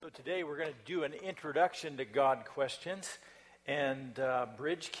Today we're going to do an introduction to God questions. And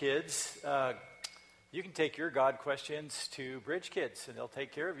Bridge Kids, you can take your God questions to Bridge Kids, and they'll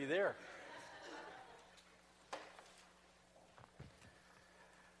take care of you there.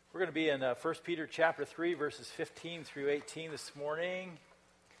 We're going to be in 1 Peter chapter 3, verses 15 through 18 this morning.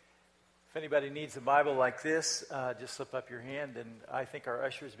 If anybody needs a Bible like this, just slip up your hand, and I think our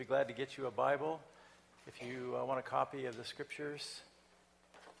ushers would be glad to get you a Bible if you want a copy of the Scriptures.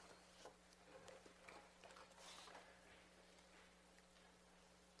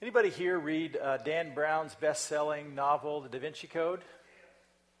 Anybody here read Dan Brown's best-selling novel, The Da Vinci Code? A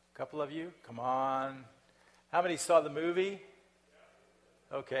couple of you? Come on. How many saw the movie?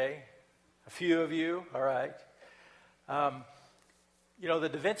 Okay. A few of you? All right. The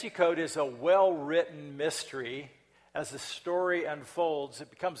Da Vinci Code is a well-written mystery. As the story unfolds, it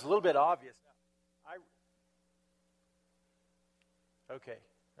becomes a little bit obvious. Okay.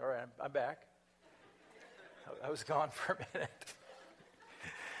 All right. I'm back. I was gone for a minute.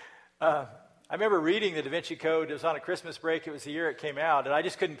 I remember reading the Da Vinci Code. It was on a Christmas break. It was the year it came out, and I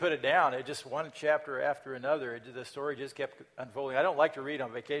just couldn't put it down. It just one chapter after another. The story just kept unfolding. I don't like to read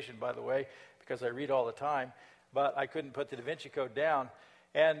on vacation, by the way, because I read all the time, but I couldn't put the Da Vinci Code down.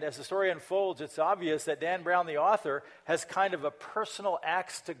 And as the story unfolds, it's obvious that Dan Brown, the author, has kind of a personal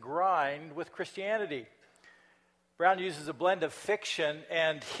axe to grind with Christianity. Brown uses a blend of fiction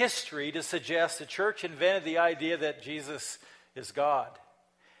and history to suggest the church invented the idea that Jesus is God.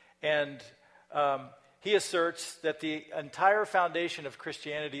 And he asserts that the entire foundation of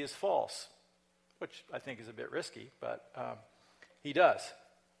Christianity is false, which I think is a bit risky, but he does.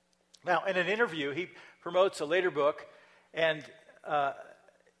 Now, in an interview, he promotes a later book, and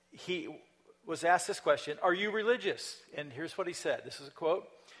he was asked this question, "Are you religious?" And here's what he said. This is a quote.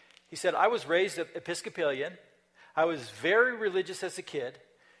 He said, "I was raised Episcopalian. I was very religious as a kid.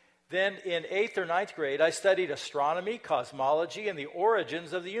 Then in 8th or 9th grade, I studied astronomy, cosmology, and the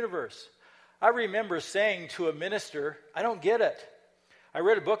origins of the universe. I remember saying to a minister, 'I don't get it. I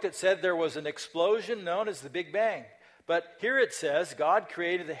read a book that said there was an explosion known as the Big Bang. But here it says God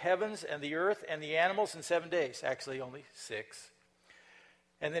created the heavens and the earth and the animals in 7 days.' Actually, only 6.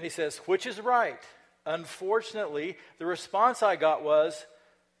 And then he says, 'Which is right?' Unfortunately, the response I got was,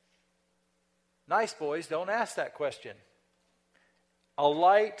 'Nice boys, don't ask that question.' A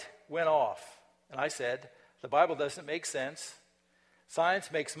light went off, and I said, 'The Bible doesn't make sense.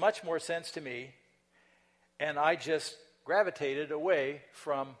 Science makes much more sense to me,' and I just gravitated away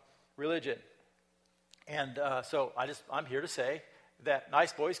from religion." And so I'm here to say that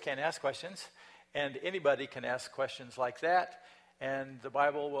nice boys can ask questions, and anybody can ask questions like that, and the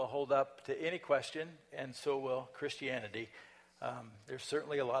Bible will hold up to any question, and so will Christianity. There's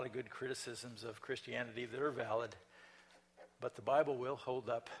certainly a lot of good criticisms of Christianity that are valid, but the Bible will hold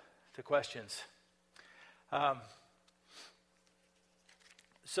up to questions. Today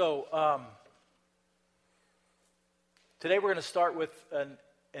we're going to start with an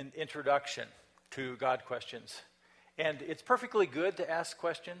introduction to God questions. And it's perfectly good to ask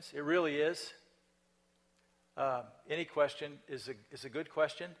questions. It really is. Any question is a good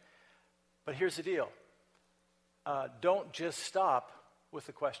question. But here's the deal. Don't just stop with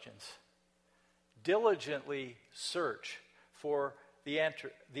the questions. Diligently search for the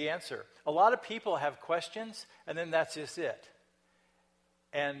answer. A lot of people have questions, and then that's just it.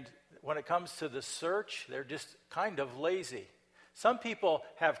 And when it comes to the search, they're just kind of lazy. Some people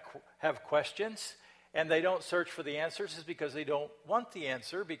have questions, and they don't search for the answers is because they don't want the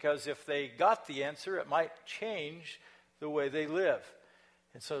answer, because if they got the answer, it might change the way they live.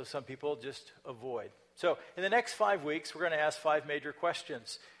 And so some people just avoid. So in the next 5 weeks, we're going to ask 5 major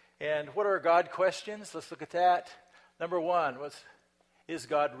questions. And what are God questions? Let's look at that. Number 1, is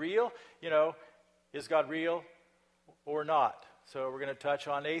God real? Is God real or not? So we're going to touch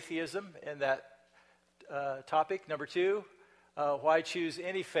on atheism in that topic. Number 2, why choose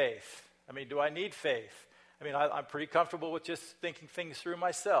any faith? Do I need faith? I'm pretty comfortable with just thinking things through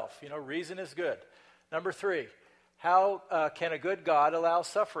myself. Reason is good. Number 3, how can a good God allow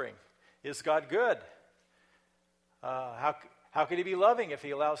suffering? Is God good? How could he be loving if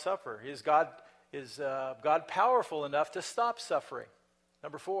he allows suffering? Is God powerful enough to stop suffering?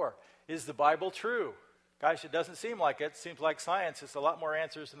 Number 4, is the Bible true? Gosh, it doesn't seem like it. It seems like science is a lot more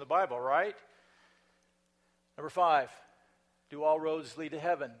answers in the Bible, right? Number 5, do all roads lead to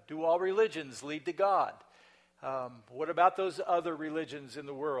heaven? Do all religions lead to God? What about those other religions in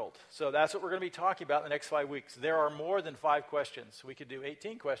the world? So that's what we're going to be talking about in the next 5 weeks. There are more than 5 questions. We could do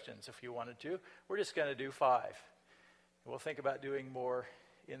 18 questions if you wanted to. We're just going to do 5. We'll think about doing more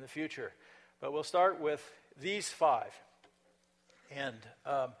in the future. But we'll start with these 5. And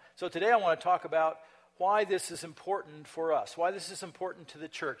So today I want to talk about why this is important for us, why this is important to the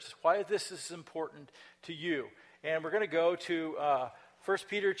church, why this is important to you. And we're going to go to 1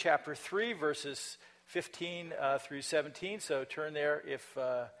 Peter chapter 3, verses 15 through 17. So turn there if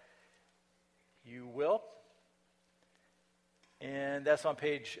you will. And that's on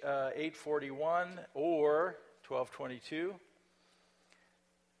page 841 or 1222.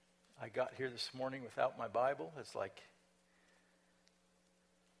 I got here this morning without my Bible.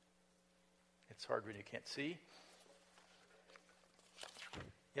 It's hard when you can't see.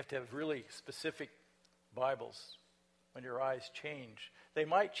 You have to have really specific Bibles when your eyes change. They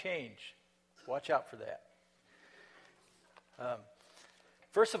might change. Watch out for that.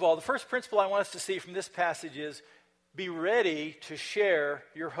 First of all, the first principle I want us to see from this passage is be ready to share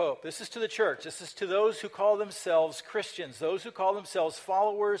your hope. This is to the church. This is to those who call themselves Christians, those who call themselves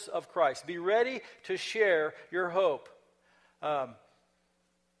followers of Christ. Be ready to share your hope.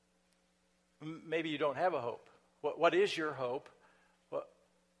 Maybe you don't have a hope. What is your hope?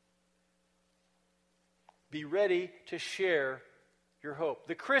 Be ready to share your hope.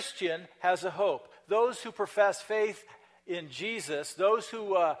 The Christian has a hope. Those who profess faith in Jesus, those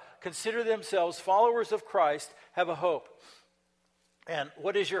who consider themselves followers of Christ, have a hope. And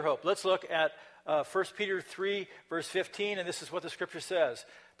what is your hope? Let's look at 1 Peter 3, verse 15, and this is what the scripture says.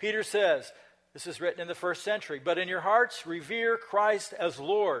 Peter says, this is written in the first century, "But in your hearts revere Christ as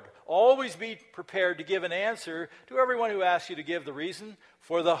Lord. Always be prepared to give an answer to everyone who asks you to give the reason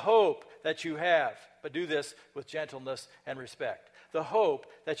for the hope that you have. But do this with gentleness and respect." The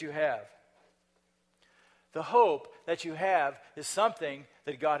hope that you have. The hope that you have is something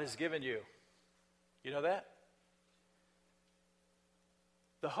that God has given you. You know that?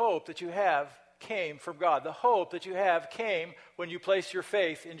 The hope that you have came from God. The hope that you have came when you placed your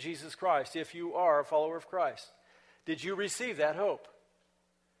faith in Jesus Christ, if you are a follower of Christ. Did you receive that hope?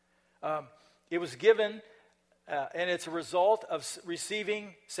 It was given, and it's a result of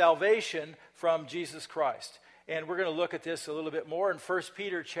receiving salvation from Jesus Christ. And we're going to look at this a little bit more in 1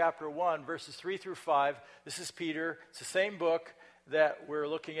 Peter chapter 1, verses 3 through 5. This is Peter. It's the same book that we're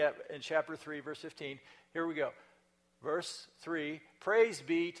looking at in chapter 3, verse 15. Here we go. Verse 3, "Praise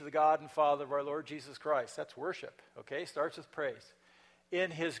be to the God and Father of our Lord Jesus Christ." That's worship, okay? Starts with praise.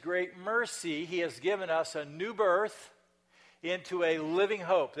 "In his great mercy, he has given us a new birth into a living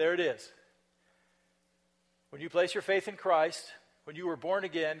hope." There it is. When you place your faith in Christ, when you were born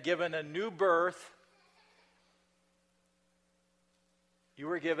again, given a new birth, you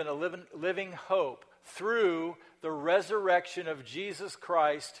were given a living hope through the resurrection of Jesus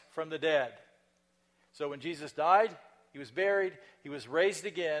Christ from the dead. So when Jesus died, he was buried, he was raised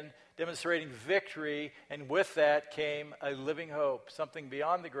again, demonstrating victory, and with that came a living hope, something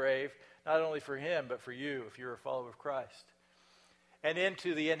beyond the grave, not only for him, but for you, if you're a follower of Christ. And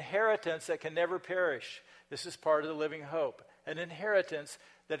into the inheritance that can never perish. This is part of the living hope. An inheritance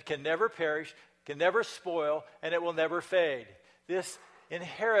that can never perish, can never spoil, and it will never fade. This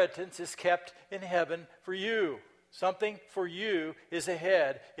inheritance is kept in heaven for you. Something for you is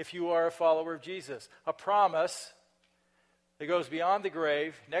ahead if you are a follower of Jesus. A promise that goes beyond the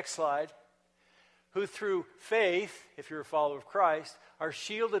grave. Next slide. Who through faith, if you're a follower of Christ, are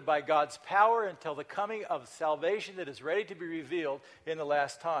shielded by God's power until the coming of salvation that is ready to be revealed in the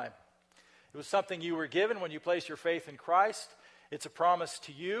last time. It was something you were given when you placed your faith in Christ. It's a promise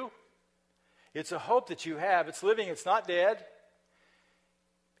to you. It's a hope that you have. It's living. It's not dead.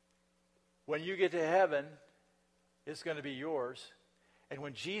 When you get to heaven, it's going to be yours. And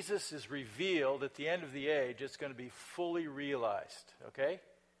when Jesus is revealed at the end of the age, it's going to be fully realized. Okay?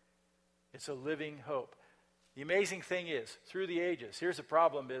 It's a living hope. The amazing thing is, through the ages, here's the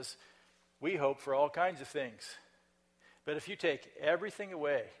problem is, we hope for all kinds of things. But if you take everything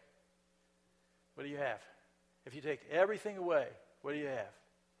away, what do you have? If you take everything away, what do you have?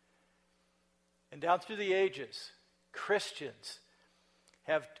 And down through the ages, Christians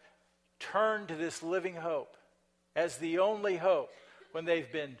have turned to this living hope as the only hope when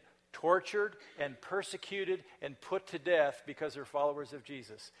they've been tortured and persecuted and put to death because they're followers of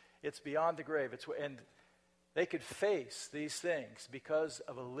Jesus. It's beyond the grave. And they could face these things because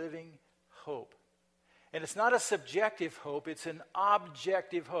of a living hope. And it's not a subjective hope, it's an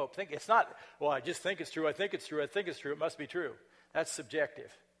objective hope. It's not, well, I just think it's true, I think it's true, I think it's true, it must be true. That's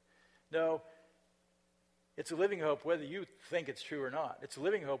subjective. No, it's a living hope whether you think it's true or not. It's a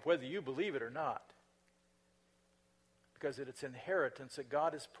living hope whether you believe it or not. Because it's inheritance that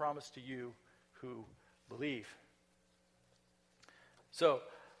God has promised to you who believe. So,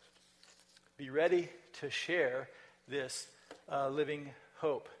 be ready to share this living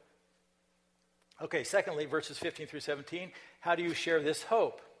hope. Okay, secondly, verses 15 through 17, how do you share this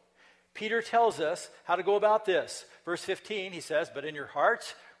hope? Peter tells us how to go about this. Verse 15, he says, "But in your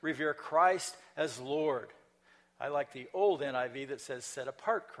hearts, revere Christ as Lord." I like the old NIV that says, "Set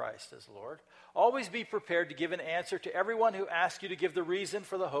apart Christ as Lord." "Always be prepared to give an answer to everyone who asks you to give the reason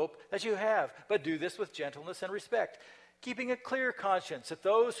for the hope that you have, but do this with gentleness and respect, keeping a clear conscience, that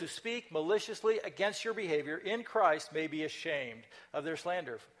those who speak maliciously against your behavior in Christ may be ashamed of their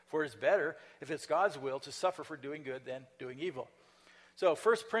slander. For it is better, if it's God's will, to suffer for doing good than doing evil." So,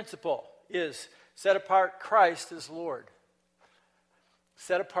 first principle is set apart Christ as Lord.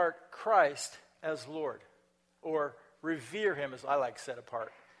 Set apart Christ as Lord. Or revere him, as I like set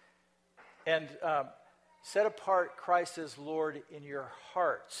apart. And set apart Christ as Lord in your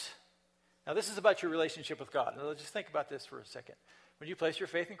hearts. Now, this is about your relationship with God. Now, let's just think about this for a second. When you place your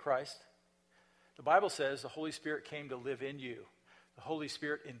faith in Christ, the Bible says the Holy Spirit came to live in you. The Holy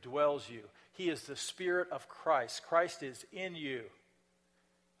Spirit indwells you. He is the Spirit of Christ. Christ is in you.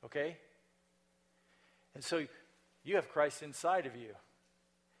 Okay? And so you have Christ inside of you.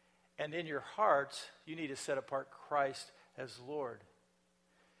 And in your hearts, you need to set apart Christ as Lord.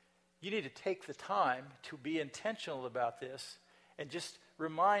 You need to take the time to be intentional about this and just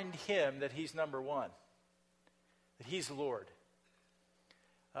remind him that he's number one, that he's Lord.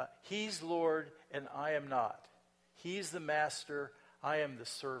 He's Lord and I am not. He's the master, I am the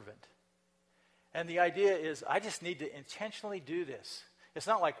servant. And the idea is I just need to intentionally do this. It's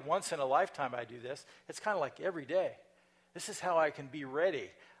not like once in a lifetime I do this. It's kind of like every day. This is how I can be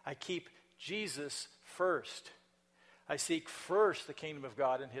ready. I keep Jesus first. I seek first the kingdom of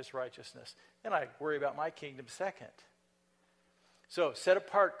God and his righteousness. Then I worry about my kingdom second. So, set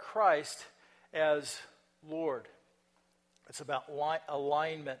apart Christ as Lord. It's about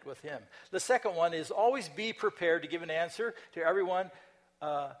alignment with him. The second one is always be prepared to give an answer to everyone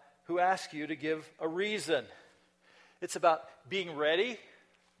who asks you to give a reason. It's about being ready,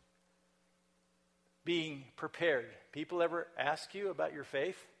 being prepared. People ever ask you about your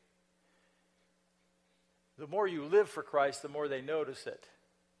faith? The more you live for Christ, the more they notice it.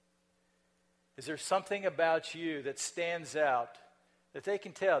 Is there something about you that stands out that they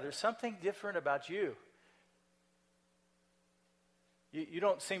can tell? There's something different about you. You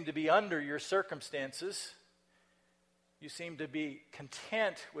don't seem to be under your circumstances. You seem to be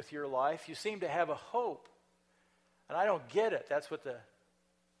content with your life. You seem to have a hope. And I don't get it. That's what the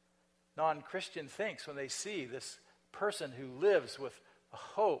non-Christian thinks when they see this person who lives with a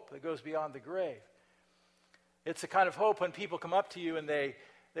hope that goes beyond the grave. It's a kind of hope when people come up to you and they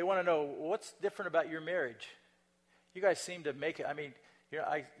want to know, what's different about your marriage? You guys seem to make it,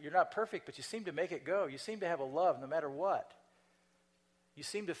 you're not perfect, but you seem to make it go. You seem to have a love no matter what. You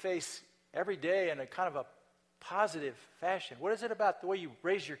seem to face every day in a kind of a positive fashion. What is it about the way you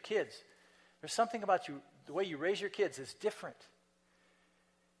raise your kids? There's something about you, the way you raise your kids is different.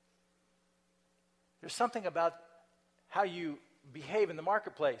 There's something about how you behave in the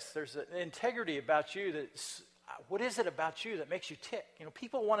marketplace. There's an integrity about you that's, what is it about you that makes you tick?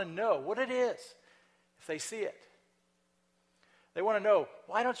 People want to know what it is if they see it. They want to know,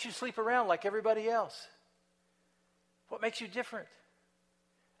 why don't you sleep around like everybody else? What makes you different?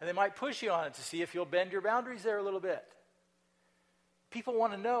 And they might push you on it to see if you'll bend your boundaries there a little bit. People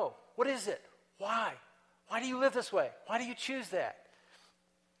want to know, what is it? Why? Why do you live this way? Why do you choose that?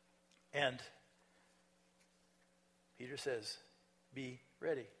 And Peter says, be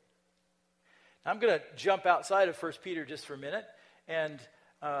ready. Now, I'm going to jump outside of 1 Peter just for a minute, and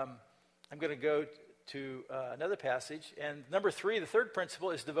I'm going to go to another passage. And number 3, the third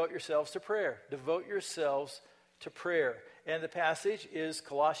principle is devote yourselves to prayer. Devote yourselves to prayer. And the passage is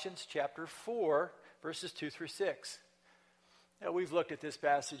Colossians chapter 4, verses 2 through 6. Now, we've looked at this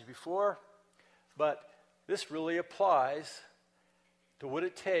passage before, but this really applies to what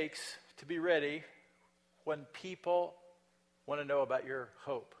it takes to be ready when people want to know about your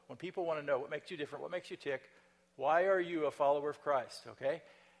hope. When people want to know what makes you different, what makes you tick, why are you a follower of Christ, okay?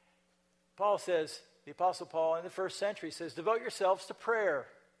 Paul says, the Apostle Paul in the first century says, devote yourselves to prayer,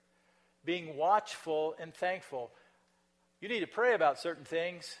 being watchful and thankful. You need to pray about certain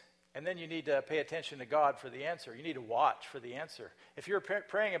things, and then you need to pay attention to God for the answer. You need to watch for the answer. If you're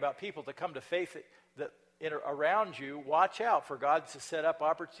praying about people to come to faith around you, watch out for God to set up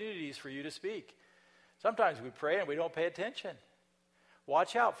opportunities for you to speak. Sometimes we pray and we don't pay attention.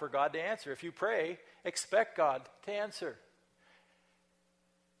 Watch out for God to answer. If you pray, expect God to answer.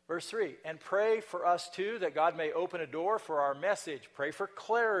 Verse 3, and pray for us too, that God may open a door for our message. Pray for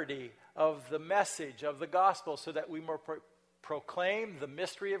clarity of the message of the gospel, so that we more proclaim the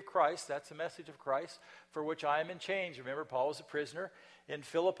mystery of Christ. That's the message of Christ, for which I am in chains. Remember, Paul was a prisoner in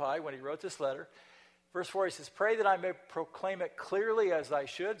Philippi when he wrote this letter. Verse 4, he says, pray that I may proclaim it clearly as I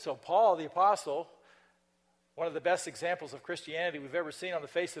should. So Paul, the apostle, one of the best examples of Christianity we've ever seen on the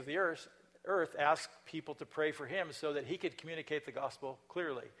face of the earth, asked people to pray for him so that he could communicate the gospel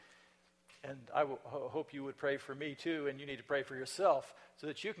clearly. And I hope you would pray for me too, and you need to pray for yourself so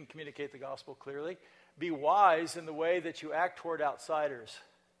that you can communicate the gospel clearly. Be wise in the way that you act toward outsiders.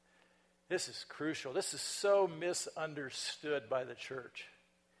 This is crucial. This is so misunderstood by the church.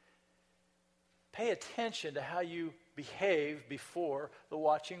 Pay attention to how you behave before the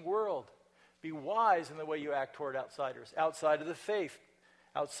watching world. Be wise in the way you act toward outsiders, outside of the faith,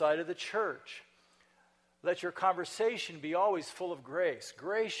 outside of the church. Let your conversation be always full of grace,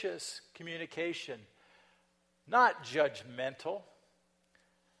 gracious communication, not judgmental.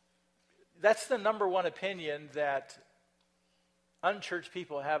 That's the number one opinion that unchurched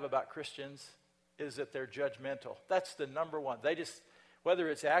people have about Christians, is that they're judgmental. That's the number one. They just, whether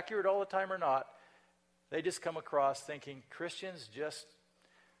it's accurate all the time or not, they just come across thinking Christians just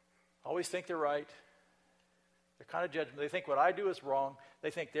always think they're right. They're kind of judgmental. They think what I do is wrong. They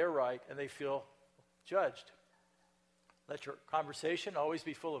think they're right, and they feel judged. Let your conversation always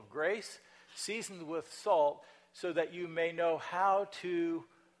be full of grace, seasoned with salt, so that you may know how to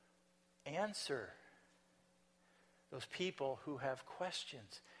answer those people who have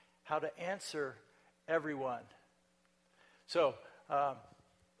questions, how to answer everyone. So,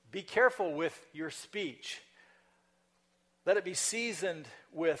 be careful with your speech. Let it be seasoned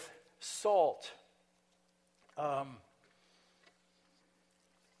with salt. One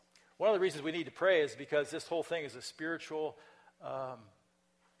of the reasons we need to pray is because this whole thing is a spiritual,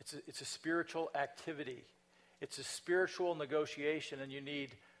 it's a spiritual activity. It's a spiritual negotiation, and you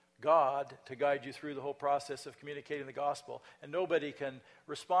need God to guide you through the whole process of communicating the gospel. And nobody can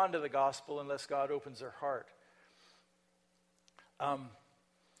respond to the gospel unless God opens their heart.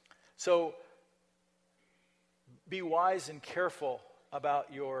 So be wise and careful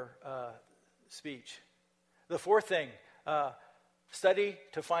about your speech. The fourth thing, study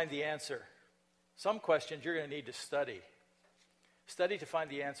to find the answer. Some questions you're going to need to study. Study to find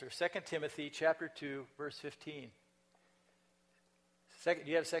the answer. 2 Timothy chapter 2, verse 15. Do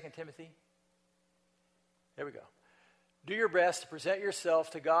you have 2 Timothy? There we go. Do your best to present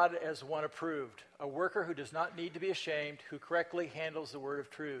yourself to God as one approved, a worker who does not need to be ashamed, who correctly handles the word of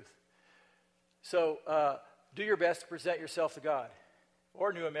truth. So, do your best to present yourself to God.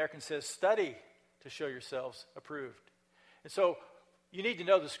 Or New American says, study to show yourselves approved. And so, you need to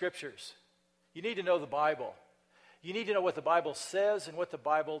know the scriptures. You need to know the Bible. You need to know what the Bible says and what the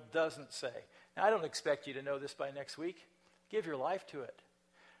Bible doesn't say. Now, I don't expect you to know this by next week. Give your life to it.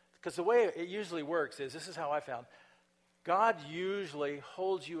 Because the way it usually works is, this is how I found, God usually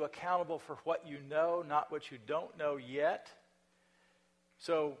holds you accountable for what you know, not what you don't know yet.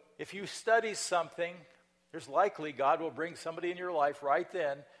 So if you study something, there's likely God will bring somebody in your life right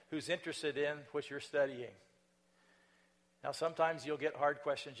then who's interested in what you're studying. Now, sometimes you'll get hard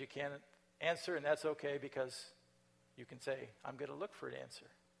questions you can't answer, and that's okay, because you can say, I'm going to look for an answer.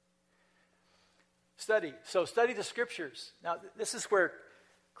 Study. So study the scriptures. Now, this is where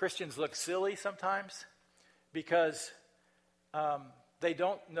Christians look silly sometimes, because they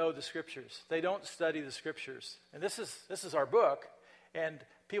don't know the scriptures. They don't study the scriptures. And this is our book, and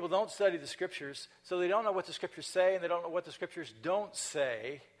people don't study the scriptures, so they don't know what the scriptures say, and they don't know what the scriptures don't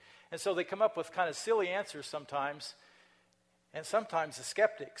say. And so they come up with kind of silly answers sometimes. And sometimes the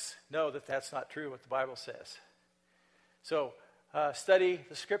skeptics know that that's not true what the Bible says. So study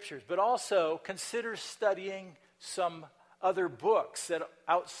the scriptures, but also consider studying some other books that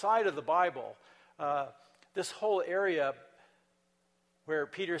outside of the Bible. This whole area where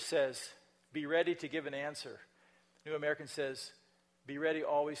Peter says, be ready to give an answer. New American says, be ready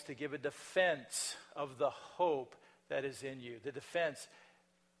always to give a defense of the hope that is in you. The defense,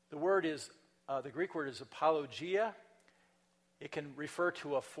 the Greek word is apologia. It can refer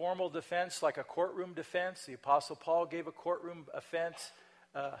to a formal defense, like a courtroom defense. The Apostle Paul gave a courtroom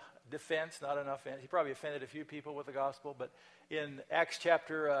defense, not enough. He probably offended a few people with the gospel, but in Acts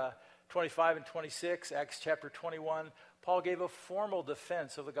chapter 25 and 26, Acts chapter 21, Paul gave a formal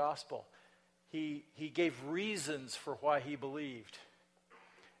defense of the gospel. He gave reasons for why he believed.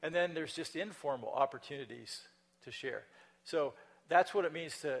 And then there's just informal opportunities to share. So that's what it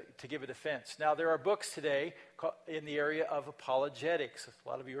means to give a defense. Now, there are books today in the area of apologetics. A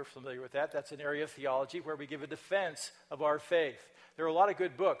lot of you are familiar with that. That's an area of theology where we give a defense of our faith. There are a lot of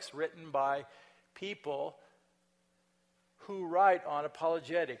good books written by people who write on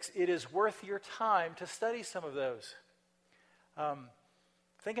apologetics. It is worth your time to study some of those.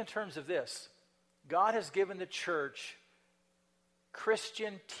 Think in terms of this. God has given the church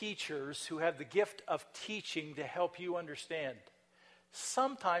Christian teachers who have the gift of teaching to help you understand.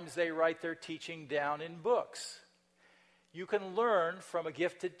 Sometimes they write their teaching down in books. You can learn from a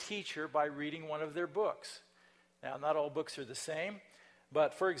gifted teacher by reading one of their books. Now, not all books are the same,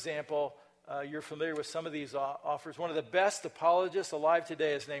 but for example, you're familiar with some of these authors. One of the best apologists alive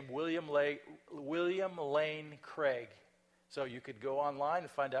today is named William Lane Craig. So you could go online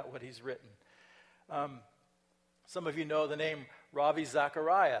and find out what he's written. Some of you know the name Ravi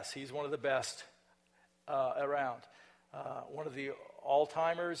Zacharias. He's one of the best around. One of the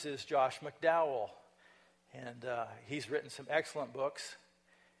all-timers is Josh McDowell, and he's written some excellent books.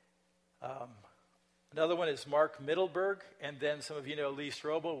 Another one is Mark Mittelberg, and then some of you know Lee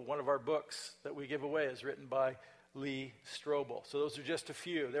Strobel. One of our books that we give away is written by Lee Strobel. So those are just a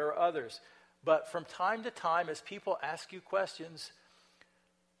few. There are others. But from time to time, as people ask you questions,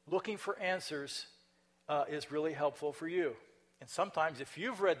 looking for answers is really helpful for you. And sometimes if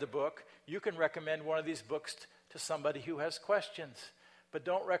you've read the book, you can recommend one of these books to somebody who has questions. But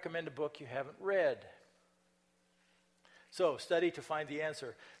don't recommend a book you haven't read. So, study to find the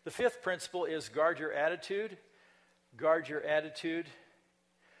answer. The fifth principle is guard your attitude. Guard your attitude.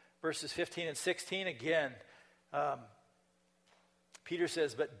 Verses 15 and 16, again, Peter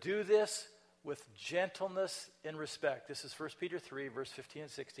says, but do this with gentleness and respect. This is 1 Peter 3, verse 15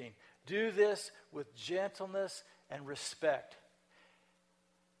 and 16. Do this with gentleness and respect.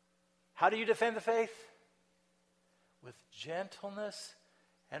 How do you defend the faith? With gentleness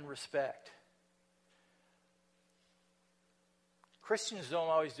and respect. Christians don't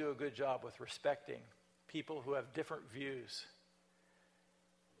always do a good job with respecting people who have different views,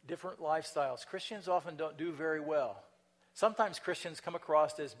 different lifestyles. Christians often don't do very well. Sometimes Christians come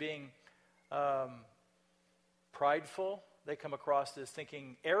across as being prideful. They come across as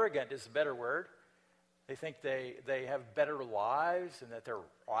thinking arrogant is a better word. They think they have better lives and that they're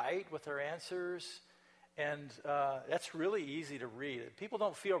right with their answers. And that's really easy to read. People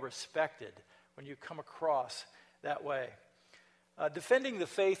don't feel respected when you come across that way. Defending the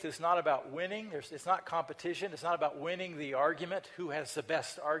faith is not about winning. It's not competition. It's not about winning the argument, who has the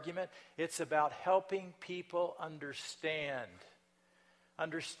best argument. It's about helping people understand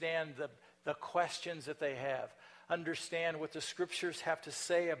the questions that they have, understand what the Scriptures have to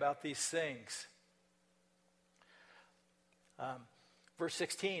say about these things. Verse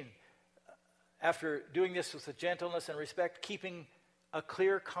 16, after doing this with gentleness and respect, keeping a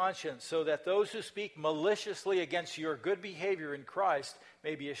clear conscience, so that those who speak maliciously against your good behavior in Christ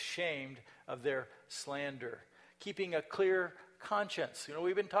may be ashamed of their slander. Keeping a clear conscience. You know,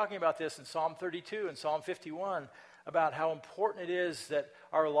 we've been talking about this in Psalm 32 and Psalm 51 about how important it is that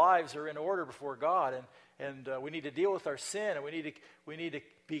our lives are in order before God, and we need to deal with our sin, and we need to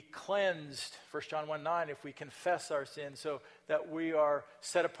be cleansed, 1 John 1:9, if we confess our sin, so that we are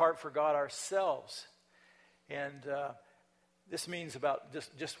set apart for God ourselves. And this means about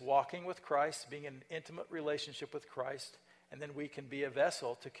just walking with Christ, being in an intimate relationship with Christ, and then we can be a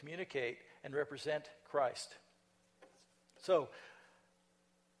vessel to communicate and represent Christ. So,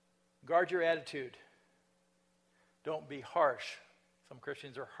 guard your attitude. Don't be harsh. Some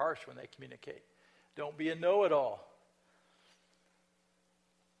Christians are harsh when they communicate. Don't be a know-it-all.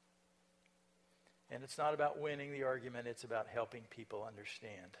 And it's not about winning the argument, it's about helping people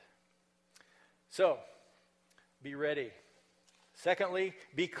understand. So, be ready. Secondly,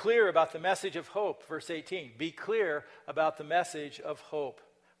 be clear about the message of hope. Verse 18, be clear about the message of hope.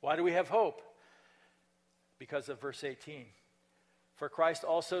 Why do we have hope? Because of verse 18. For Christ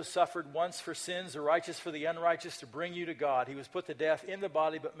also suffered once for sins, the righteous for the unrighteous, to bring you to God. He was put to death in the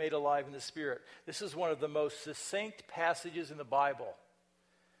body, but made alive in the spirit. This is one of the most succinct passages in the Bible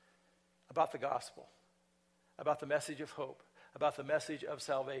about the gospel, about the message of hope, about the message of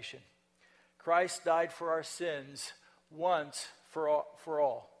salvation. Christ died for our sins once for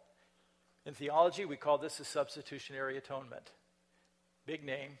all. In theology, we call this a substitutionary atonement. Big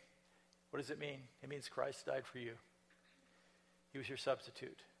name. What does it mean? It means Christ died for you. He was your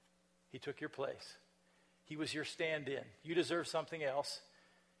substitute. He took your place. He was your stand-in. You deserve something else.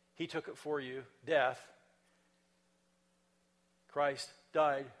 He took it for you, death. Christ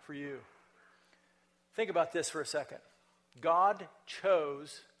died for you. Think about this for a second. God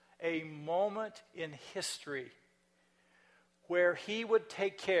chose a moment in history where he would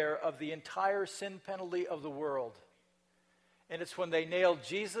take care of the entire sin penalty of the world. And it's when they nailed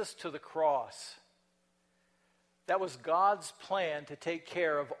Jesus to the cross. That was God's plan to take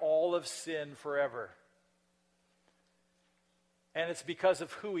care of all of sin forever. And it's because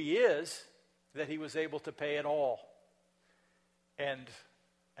of who he is that he was able to pay it all. And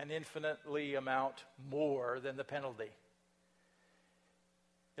an infinitely amount more than the penalty.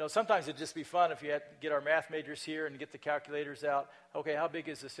 Sometimes it'd just be fun if you had to get our math majors here and get the calculators out. Okay, how big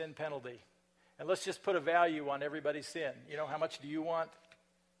is the sin penalty? And let's just put a value on everybody's sin. How much do you want?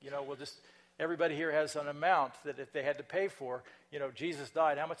 Everybody here has an amount that if they had to pay for, Jesus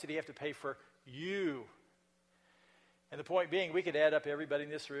died. How much did he have to pay for you? And the point being, we could add up everybody in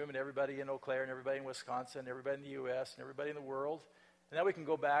this room and everybody in Eau Claire and everybody in Wisconsin and everybody in the U.S. and everybody in the world. And then we can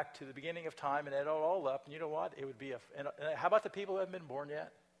go back to the beginning of time and add it all up. And you know what? It would be and how about the people who haven't been born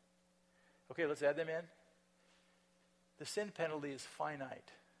yet? Okay, let's add them in. The sin penalty is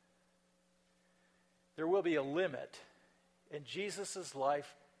finite. There will be a limit. And Jesus'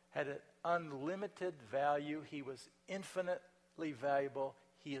 life had an unlimited value. He was infinitely valuable.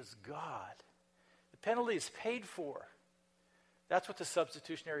 He is God. The penalty is paid for. That's what the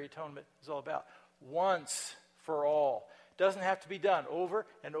substitutionary atonement is all about. Once for all. It doesn't have to be done over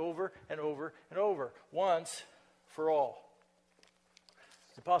and over and over and over. Once for all.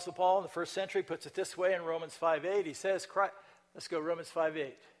 The Apostle Paul in the first century puts it this way in Romans 5:8. He says, let's go, Romans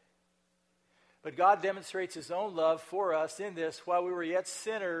 5:8. But God demonstrates his own love for us in this, while we were yet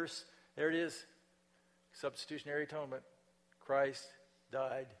sinners, there it is, substitutionary atonement. Christ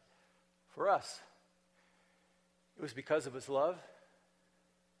died for us. It was because of his love.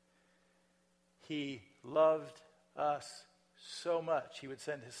 He loved us so much, he would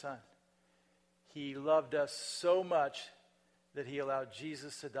send his son. He loved us so much that he allowed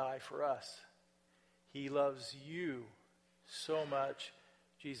Jesus to die for us. He loves you so much,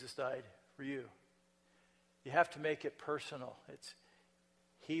 Jesus died for you. You have to make it personal.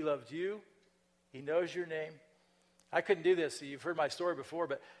 He loved you. He knows your name. I couldn't do this. You've heard my story before,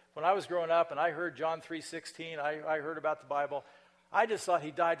 but when I was growing up and I heard John 3:16, I heard about the Bible, I just thought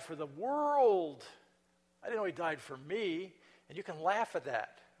he died for the world. I didn't know he died for me. And you can laugh at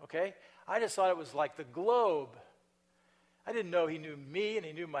that, okay? I just thought it was like the globe. I didn't know he knew me and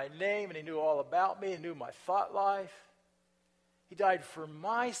he knew my name and he knew all about me and knew my thought life. He died for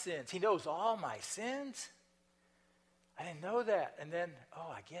my sins. He knows all my sins. I didn't know that. And then,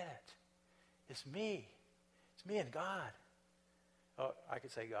 I get it. It's me. It's me and God. Oh, I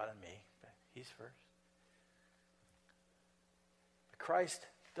could say God and me, but he's first. But Christ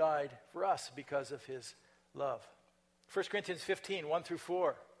died for us because of his love. 1 Corinthians 15,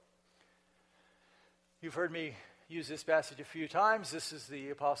 1-4. You've heard me use this passage a few times. This is the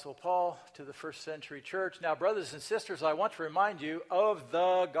Apostle Paul to the first century church. Now, brothers and sisters, I want to remind you of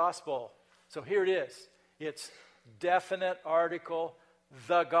the gospel. So here it is. It's definite article,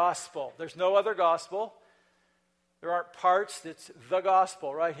 the gospel. There's no other gospel. There aren't parts. It's the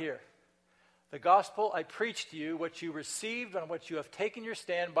gospel right here. The gospel I preached to you, what you received, on what you have taken your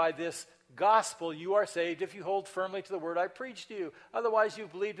stand. By this gospel you are saved if you hold firmly to the word I preached to you. Otherwise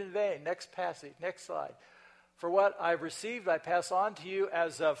you've believed in vain. Next passage, next slide. For what I've received, I pass on to you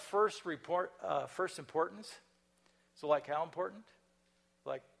as of first importance. So like how important?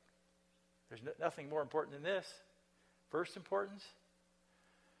 Like there's nothing more important than this. First importance.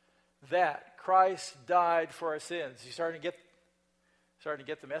 That Christ died for our sins. You starting to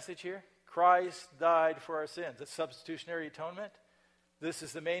get the message here? Christ died for our sins. That's substitutionary atonement. This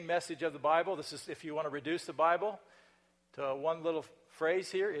is the main message of the Bible. This is, if you want to reduce the Bible to one little phrase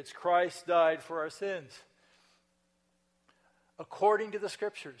here, it's Christ died for our sins. According to the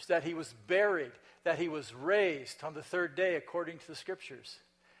Scriptures, that he was buried, that he was raised on the third day according to the Scriptures.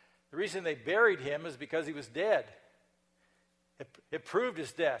 The reason they buried him is because he was dead. It proved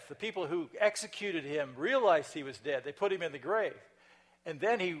his death. The people who executed him realized he was dead. They put him in the grave. And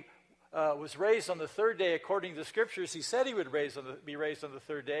then he was raised on the third day according to the Scriptures. He said he would be raised on the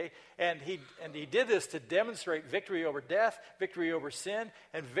third day. And he did this to demonstrate victory over death, victory over sin,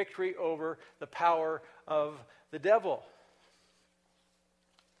 and victory over the power of the devil.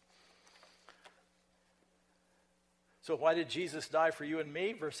 So why did Jesus die for you and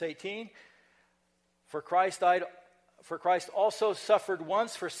me? Verse 18. For Christ also suffered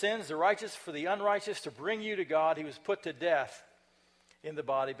once for sins, the righteous for the unrighteous, to bring you to God. He was put to death in the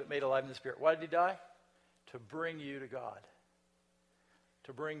body, but made alive in the spirit. Why did he die? To bring you to God.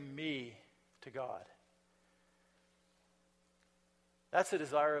 To bring me to God. That's the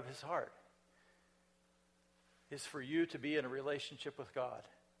desire of his heart. Is for you to be in a relationship with God.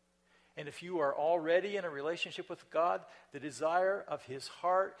 And if you are already in a relationship with God, the desire of his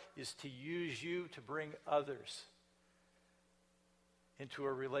heart is to use you to bring others into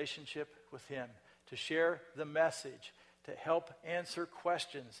a relationship with him, to share the message, to help answer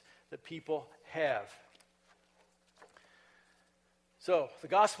questions that people have. So, the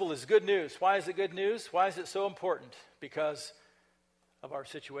gospel is good news. Why is it good news? Why is it so important? Because of our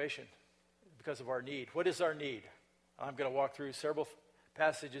situation, because of our need. What is our need? I'm going to walk through several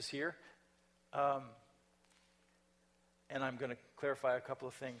passages here. And I'm going to clarify a couple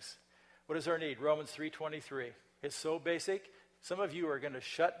of things. What is our need? Romans 3:23. It's so basic. Some of you are going to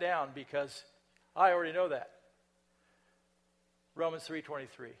shut down because I already know that. Romans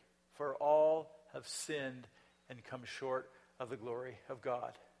 3:23. For all have sinned and come short of the glory of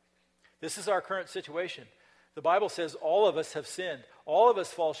God. This is our current situation. The Bible says all of us have sinned. All of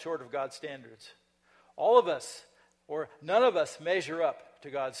us fall short of God's standards. All of us, or none of us, measure up to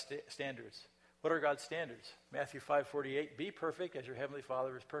God's standards. What are God's standards? Matthew 5:48, be perfect as your heavenly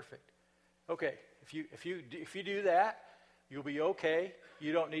Father is perfect. Okay, if you do that, you'll be okay.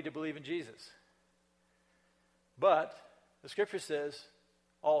 You don't need to believe in Jesus. But the Scripture says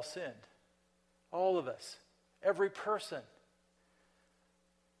all sinned. All of us. Every person.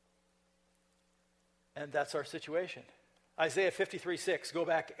 And that's our situation. Isaiah 53:6, go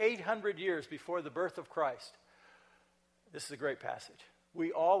back 800 years before the birth of Christ. This is a great passage.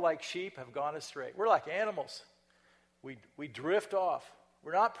 We all, like sheep, have gone astray. We're like animals. We drift off.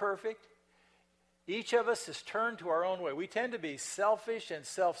 We're not perfect. Each of us has turned to our own way. We tend to be selfish and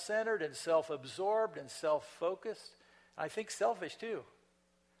self-centered and self-absorbed and self-focused. I think selfish too.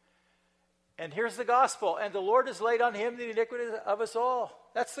 And here's the gospel. And the Lord has laid on him the iniquity of us all.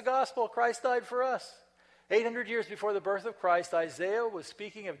 That's the gospel. Christ died for us. 800 years before the birth of Christ, Isaiah was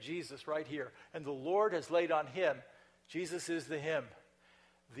speaking of Jesus right here. And the Lord has laid on him. Jesus is the him.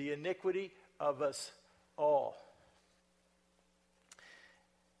 The iniquity of us all.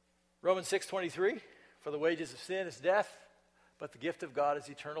 Romans 6:23, for the wages of sin is death, but the gift of God is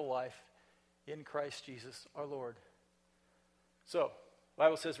eternal life in Christ Jesus our Lord. So, the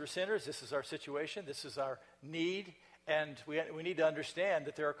Bible says we're sinners. This is our situation. This is our need. And we need to understand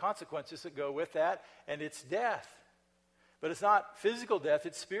that there are consequences that go with that, and it's death. But it's not physical death,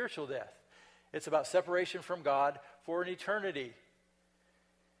 it's spiritual death. It's about separation from God for an eternity.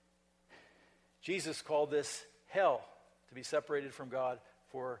 Jesus called this hell, to be separated from God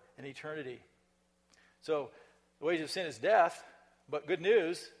for an eternity. So, the wage of sin is death, but good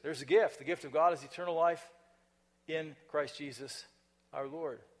news, there's a gift. The gift of God is eternal life in Christ Jesus our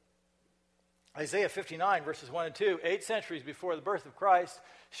Lord. Isaiah 59, verses 1 and 2, 8 centuries before the birth of Christ,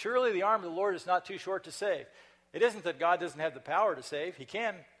 surely the arm of the Lord is not too short to save. It isn't that God doesn't have the power to save. He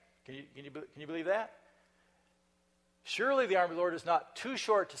can. Can you believe that? Surely the arm of the Lord is not too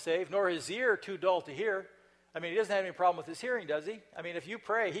short to save, nor his ear too dull to hear. I mean, he doesn't have any problem with his hearing, does he? I mean, if you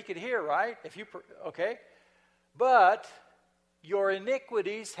pray, he could hear, right? Okay. But your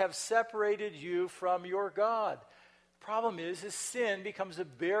iniquities have separated you from your God. Problem is sin becomes a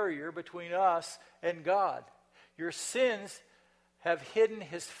barrier between us and God. Your sins have hidden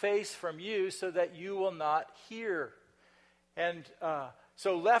his face from you so that you will not hear. And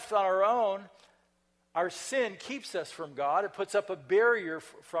so left on our own, our sin keeps us from God. It puts up a barrier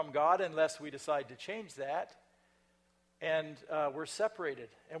from God unless we decide to change that. And we're separated.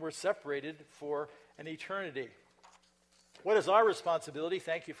 And we're separated for an eternity. What is our responsibility?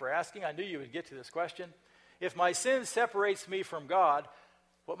 Thank you for asking. I knew you would get to this question. If my sin separates me from God,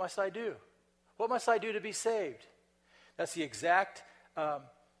 what must I do? What must I do to be saved? That's the exact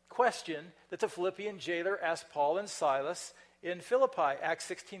question that the Philippian jailer asked Paul and Silas in Philippi, Acts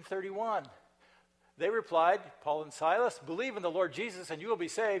 16:31. They replied, Paul and Silas, believe in the Lord Jesus and you will be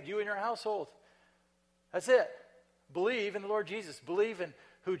saved, you and your household. That's it. Believe in the Lord Jesus. Believe in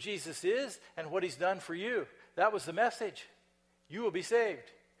who Jesus is and what he's done for you. That was the message. You will be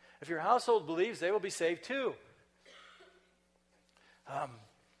saved. If your household believes, they will be saved too.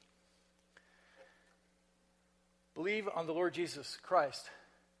 Believe on the Lord Jesus Christ.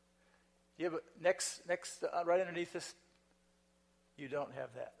 You have next, right underneath this. You don't have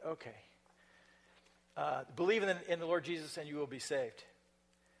that. Okay. Believe in the Lord Jesus, and you will be saved.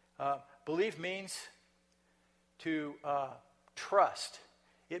 Believe means to trust.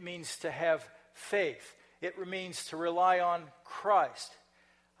 It means to have faith. It means to rely on Christ.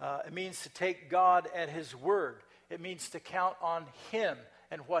 It means to take God at his word. It means to count on him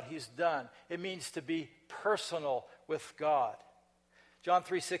and what he's done. It means to be personal with God. John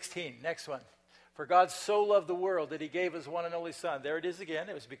 3:16, next one. For God so loved the world that he gave his one and only son. There it is again.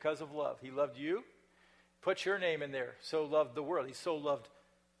 It was because of love. He loved you. Put your name in there. So loved the world. He so loved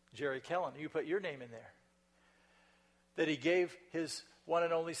Jerry Kellen. You put your name in there. That he gave his one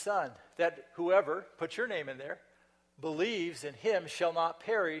and only son. That whoever, put your name in there, believes in him shall not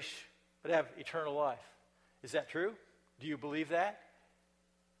perish, but have eternal life. Is that true? Do you believe that?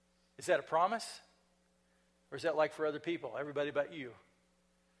 Is that a promise? Or is that like for other people, everybody but you?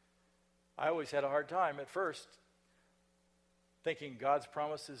 I always had a hard time at first thinking God's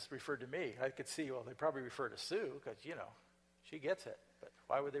promises referred to me. I could see, well, they probably refer to Sue because, she gets it. But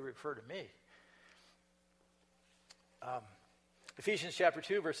Why would they refer to me? Ephesians chapter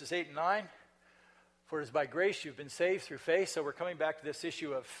 2, verses 8 and 9. For it is by grace you've been saved through faith. So we're coming back to this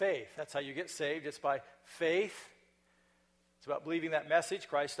issue of faith. That's how you get saved. It's by faith. It's about believing that message.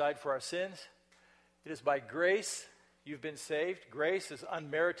 Christ died for our sins. It is by grace you've been saved. Grace is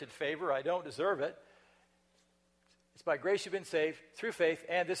unmerited favor. I don't deserve it. It's by grace you've been saved through faith,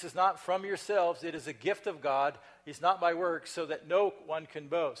 and this is not from yourselves. It is a gift of God. It's not by works, so that no one can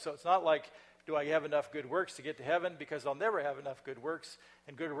boast. So it's not like, do I have enough good works to get to heaven? Because I'll never have enough good works,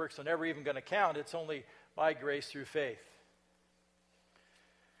 and good works are never even going to count. It's only by grace through faith.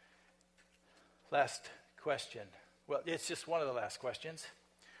 Last question. Well, it's just one of the last questions.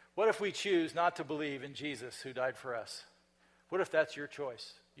 What if we choose not to believe in Jesus who died for us? What if that's your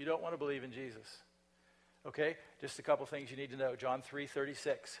choice? You don't want to believe in Jesus. Okay, just a couple things you need to know. John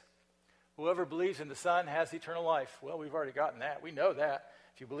 3:36. Whoever believes in the Son has eternal life. Well, we've already gotten that. We know that.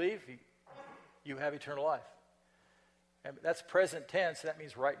 If you believe, you have eternal life. And that's present tense. That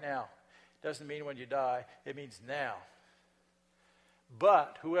means right now. It doesn't mean when you die. It means now.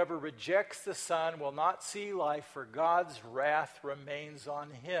 But whoever rejects the Son will not see life, for God's wrath remains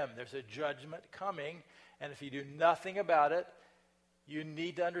on him. There's a judgment coming, and if you do nothing about it, you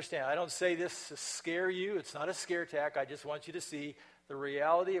need to understand. I don't say this to scare you. It's not a scare tack. I just want you to see the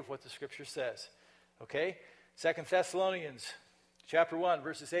reality of what the Scripture says. Okay? 2 Thessalonians chapter 1,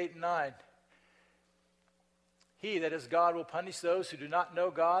 verses 8 and 9. He, that is God, will punish those who do not know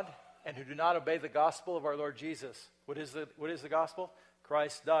God and who do not obey the gospel of our Lord Jesus. What is the gospel?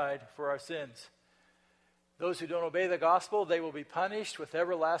 Christ died for our sins. Those who don't obey the gospel, they will be punished with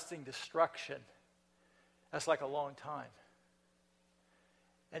everlasting destruction. That's like a long time.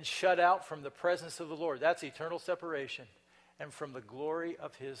 And shut out from the presence of the Lord. That's eternal separation. And from the glory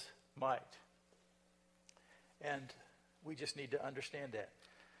of his might. And we just need to understand that.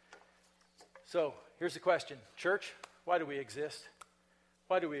 So, here's the question. Church, why do we exist?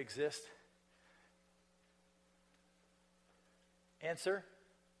 Why do we exist? Answer,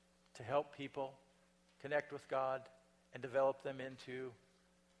 to help people connect with God and develop them into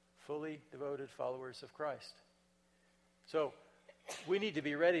fully devoted followers of Christ. So, we need to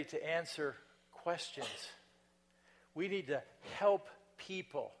be ready to answer questions. We need to help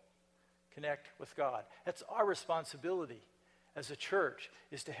people connect with God. That's our responsibility as a church,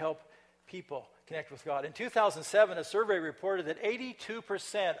 is to help people connect with God. In 2007, a survey reported that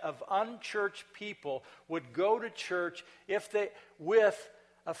 82% of unchurched people would go to church with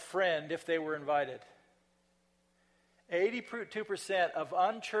a friend if they were invited. 82% of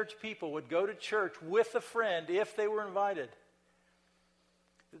unchurched people would go to church with a friend if they were invited.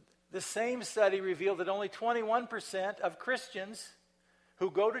 The same study revealed that only 21% of Christians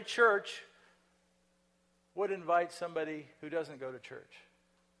who go to church would invite somebody who doesn't go to church.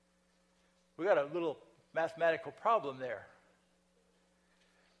 We got a little mathematical problem there.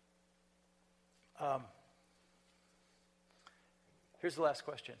 Here's the last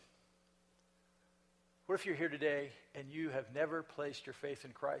question. What if you're here today and you have never placed your faith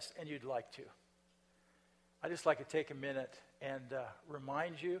in Christ and you'd like to? I'd just like to take a minute and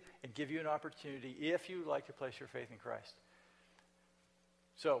remind you and give you an opportunity if you'd like to place your faith in Christ.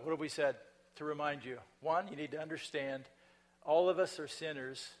 So, what have we said to remind you? One, you need to understand all of us are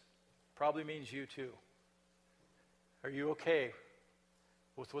sinners. Probably means you too. Are you okay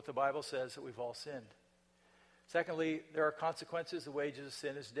with what the Bible says that we've all sinned? Secondly, there are consequences. The wages of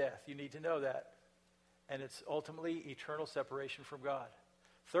sin is death. You need to know that. And it's ultimately eternal separation from God.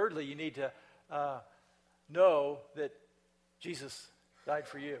 Thirdly, you need to know that Jesus died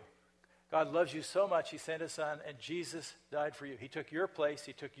for you. God loves you so much, he sent his son, and Jesus died for you. He took your place,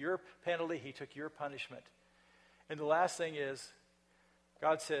 he took your penalty, he took your punishment. And the last thing is,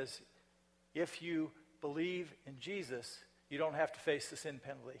 God says, if you believe in Jesus, you don't have to face the sin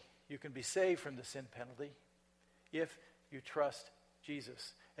penalty. You can be saved from the sin penalty if you trust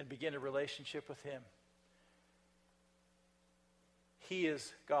Jesus and begin a relationship with him. He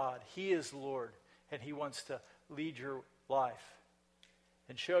is God, he is Lord, and he wants to lead your life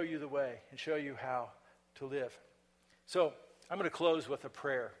and show you the way and show you how to live. So I'm going to close with a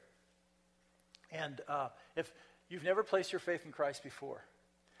prayer. And if you've never placed your faith in Christ before,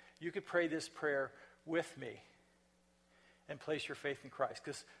 you could pray this prayer with me and place your faith in Christ.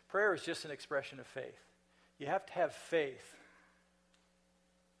 Because prayer is just an expression of faith. You have to have faith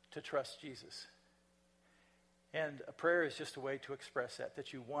to trust Jesus. And a prayer is just a way to express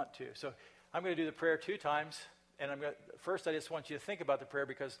that you want to. So I'm going to do the prayer 2 times. And first, I just want you to think about the prayer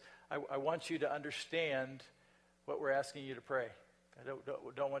because I want you to understand what we're asking you to pray. I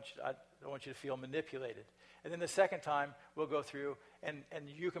don't want you to feel manipulated. And then the second time, we'll go through, and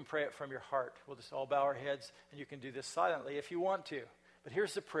you can pray it from your heart. We'll just all bow our heads, and you can do this silently if you want to. But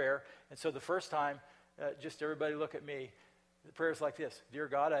here's the prayer. And so the first time, just everybody look at me. The prayer is like this. Dear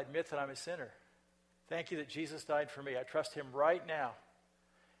God, I admit that I'm a sinner. Thank you that Jesus died for me. I trust him right now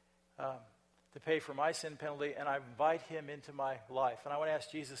to pay for my sin penalty, and I invite him into my life. And I want to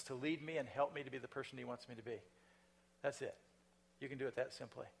ask Jesus to lead me and help me to be the person he wants me to be. That's it. You can do it that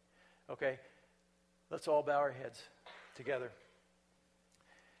simply. Okay? Let's all bow our heads together.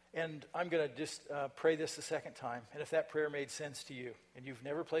 And I'm going to just pray this the second time. And if that prayer made sense to you, and you've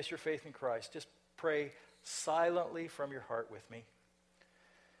never placed your faith in Christ, just pray silently from your heart with me.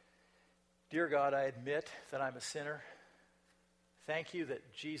 Dear God, I admit that I'm a sinner. Thank you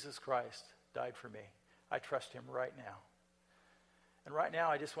that Jesus Christ died for me. I trust him right now. And right now,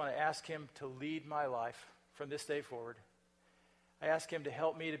 I just want to ask him to lead my life from this day forward. I ask him to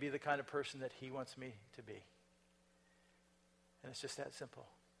help me to be the kind of person that he wants me to be. And it's just that simple.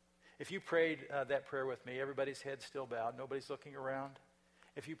 If you prayed that prayer with me, everybody's head's still bowed, nobody's looking around.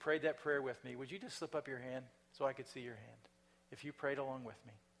 If you prayed that prayer with me, would you just slip up your hand so I could see your hand? If you prayed along with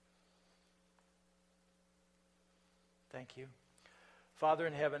me. Thank you. Father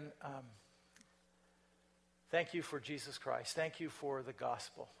in heaven, thank you for Jesus Christ. Thank you for the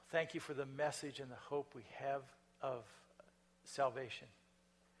gospel. Thank you for the message and the hope we have of salvation.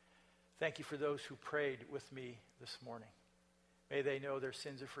 Thank you for those who prayed with me this morning. May they know their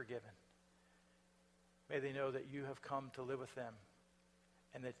sins are forgiven. May they know that you have come to live with them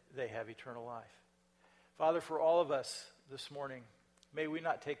and that they have eternal life. Father, for all of us this morning, may we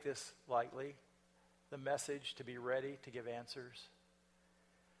not take this lightly, the message to be ready to give answers.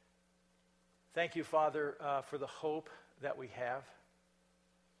 Thank you, Father, for the hope that we have.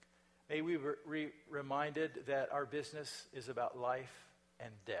 May we be reminded that our business is about life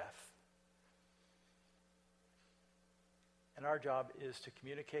and death. And our job is to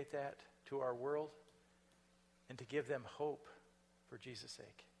communicate that to our world and to give them hope for Jesus'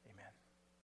 sake. Amen.